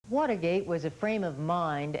Watergate was a frame of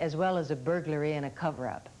mind as well as a burglary and a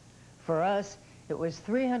cover-up. For us, it was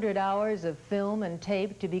 300 hours of film and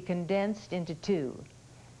tape to be condensed into 2.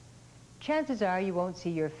 Chances are you won't see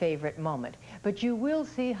your favorite moment, but you will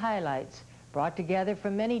see highlights brought together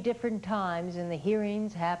from many different times in the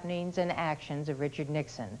hearings, happenings, and actions of Richard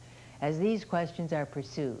Nixon, as these questions are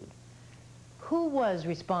pursued. Who was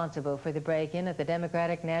responsible for the break-in at the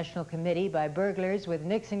Democratic National Committee by burglars with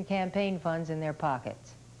Nixon campaign funds in their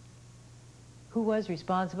pockets? Who was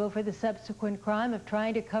responsible for the subsequent crime of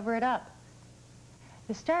trying to cover it up?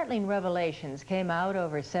 The startling revelations came out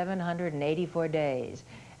over 784 days,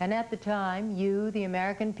 and at the time, you, the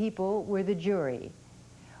American people, were the jury.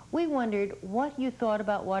 We wondered what you thought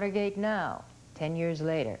about Watergate now, 10 years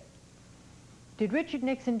later. Did Richard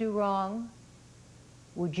Nixon do wrong?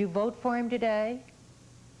 Would you vote for him today?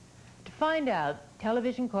 To find out,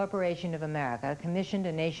 Television Corporation of America commissioned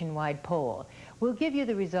a nationwide poll. We'll give you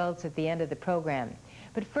the results at the end of the program.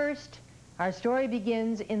 But first, our story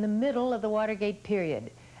begins in the middle of the Watergate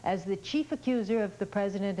period, as the chief accuser of the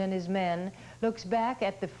president and his men looks back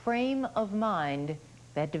at the frame of mind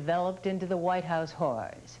that developed into the White House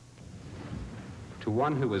horrors. To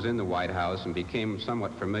one who was in the White House and became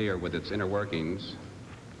somewhat familiar with its inner workings,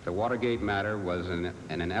 the Watergate matter was an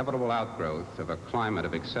inevitable outgrowth of a climate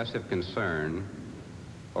of excessive concern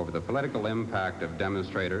over the political impact of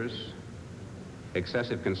demonstrators,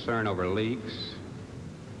 excessive concern over leaks,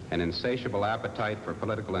 an insatiable appetite for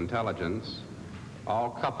political intelligence, all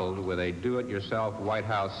coupled with a do-it-yourself White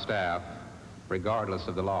House staff, regardless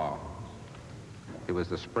of the law. It was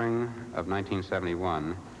the spring of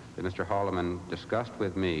 1971 that Mr. Haldeman discussed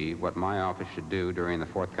with me what my office should do during the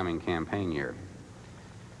forthcoming campaign year.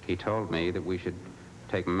 He told me that we should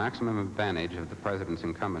take maximum advantage of the president's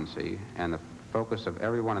incumbency, and the focus of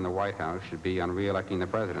everyone in the White House should be on re-electing the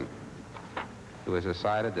president. It was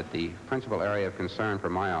decided that the principal area of concern for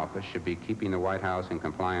my office should be keeping the White House in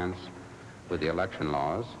compliance with the election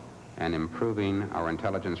laws and improving our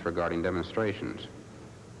intelligence regarding demonstrations.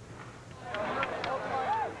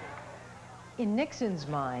 In Nixon's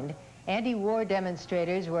mind, anti-war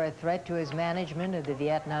demonstrators were a threat to his management of the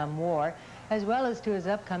Vietnam War, as well as to his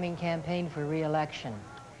upcoming campaign for re-election.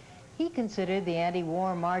 He considered the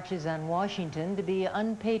anti-war marches on Washington to be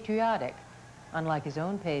unpatriotic, unlike his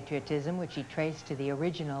own patriotism, which he traced to the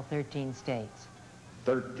original 13 states.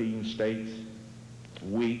 13 states,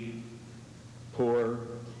 weak, poor,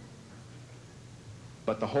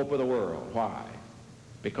 but the hope of the world. Why?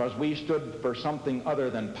 Because we stood for something other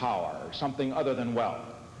than power, something other than wealth.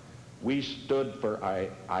 We stood for an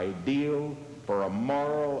ideal, for a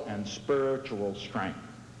moral and spiritual strength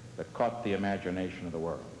that caught the imagination of the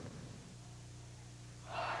world.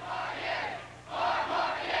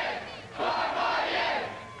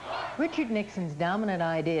 Richard Nixon's dominant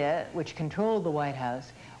idea, which controlled the White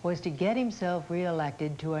House, was to get himself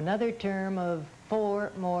re-elected to another term of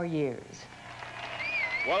 4 more years.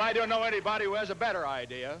 Well, I don't know anybody who has a better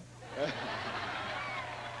idea.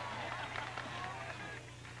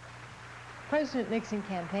 President Nixon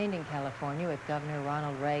campaigned in California with Governor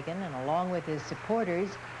Ronald Reagan, and along with his supporters,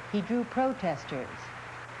 he drew protesters.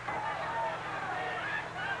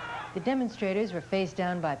 The demonstrators were faced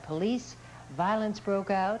down by police, violence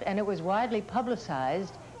broke out, and it was widely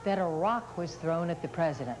publicized that a rock was thrown at the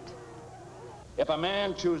president. If a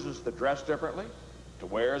man chooses to dress differently, to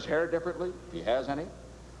wear his hair differently, if he has any,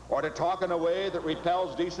 or to talk in a way that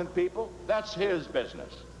repels decent people, that's his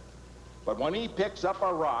business. But when he picks up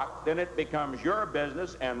a rock, then it becomes your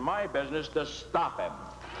business and my business to stop him.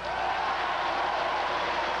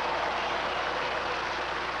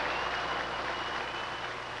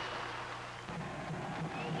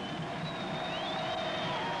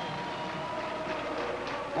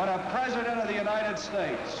 When a president of the United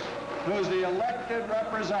States, who's the elected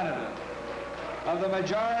representative of the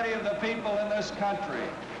majority of the people in this country,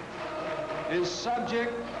 is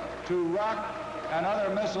subject to rock and other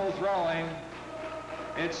missile throwing,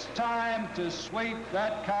 it's time to sweep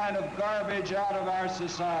that kind of garbage out of our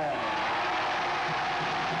society.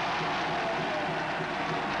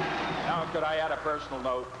 Now, could I add a personal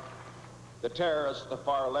note? The terrorists at the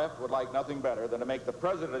far left would like nothing better than to make the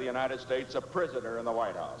President of the United States a prisoner in the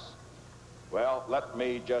White House. Well, let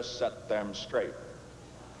me just set them straight.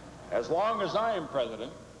 As long as I am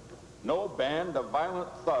president, no band of violent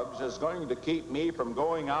thugs is going to keep me from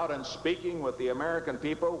going out and speaking with the American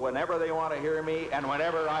people whenever they want to hear me and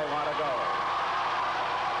whenever I want to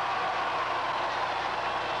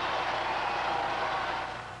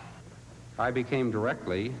go. I became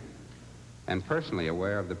directly and personally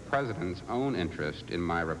aware of the president's own interest in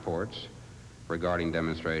my reports regarding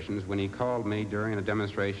demonstrations when he called me during a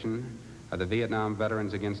demonstration of the Vietnam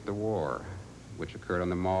Veterans Against the War, which occurred on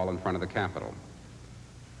the mall in front of the Capitol.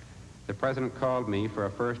 The President called me for a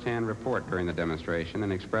first-hand report during the demonstration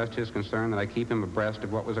and expressed his concern that I keep him abreast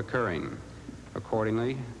of what was occurring.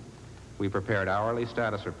 Accordingly, we prepared hourly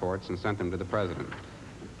status reports and sent them to the President.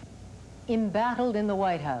 Embattled in the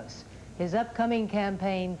White House, his upcoming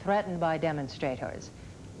campaign threatened by demonstrators.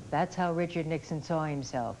 That's how Richard Nixon saw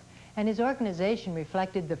himself, and his organization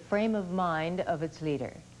reflected the frame of mind of its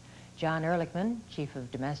leader. John Ehrlichman, Chief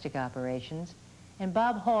of Domestic Operations, and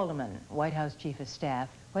Bob Haldeman, White House Chief of Staff,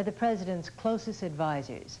 were the President's closest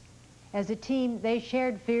advisors. As a team, they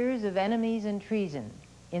shared fears of enemies and treason,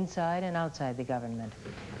 inside and outside the government,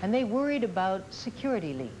 and they worried about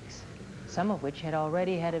security leaks, some of which had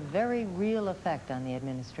already had a very real effect on the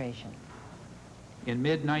administration. In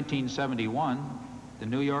mid-1971, the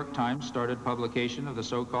New York Times started publication of the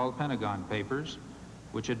so-called Pentagon Papers,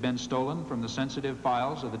 which had been stolen from the sensitive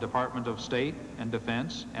files of the Department of State and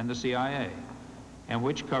Defense and the CIA, and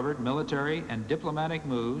which covered military and diplomatic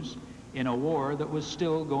moves in a war that was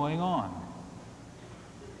still going on.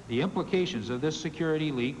 The implications of this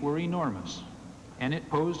security leak were enormous, and it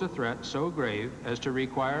posed a threat so grave as to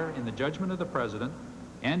require, in the judgment of the President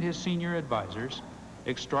and his senior advisors,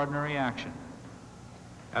 extraordinary action.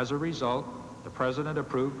 As a result, the President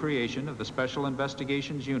approved creation of the Special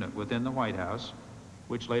Investigations Unit within the White House,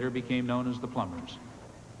 which later became known as the Plumbers.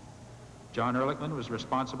 John Ehrlichman was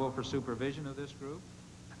responsible for supervision of this group.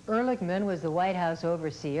 Ehrlichman was the White House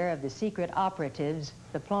overseer of the secret operatives,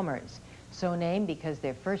 the Plumbers, so named because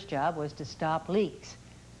their first job was to stop leaks.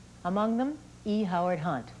 Among them, E. Howard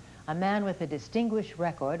Hunt, a man with a distinguished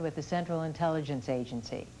record with the Central Intelligence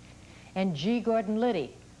Agency, and G. Gordon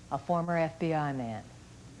Liddy, a former FBI man.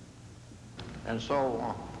 And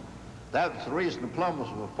so that's the reason the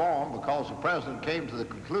Plumbers were formed, because the President came to the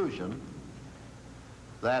conclusion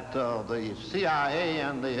that the CIA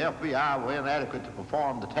and the FBI were inadequate to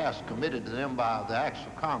perform the task committed to them by the acts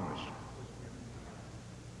of Congress.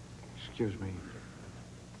 Excuse me.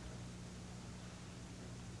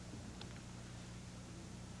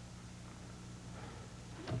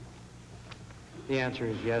 The answer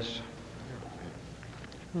is yes.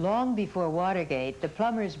 Long before Watergate, the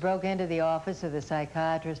Plumbers broke into the office of the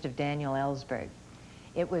psychiatrist of Daniel Ellsberg.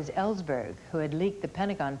 It was Ellsberg who had leaked the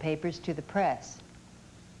Pentagon Papers to the press.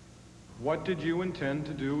 What did you intend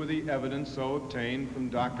to do with the evidence so obtained from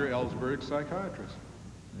Dr. Ellsberg's psychiatrist?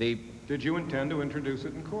 Did you intend to introduce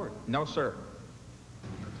it in court? No, sir.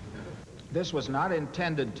 This was not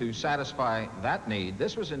intended to satisfy that need.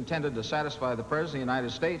 This was intended to satisfy the President of the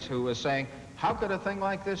United States, who was saying, how could a thing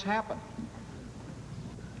like this happen?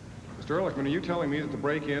 Mr. Ehrlichman, are you telling me that the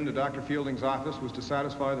break-in to Dr. Fielding's office was to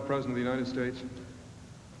satisfy the President of the United States?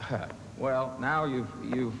 Well, now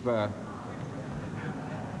you've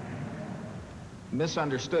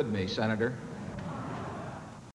misunderstood me, Senator.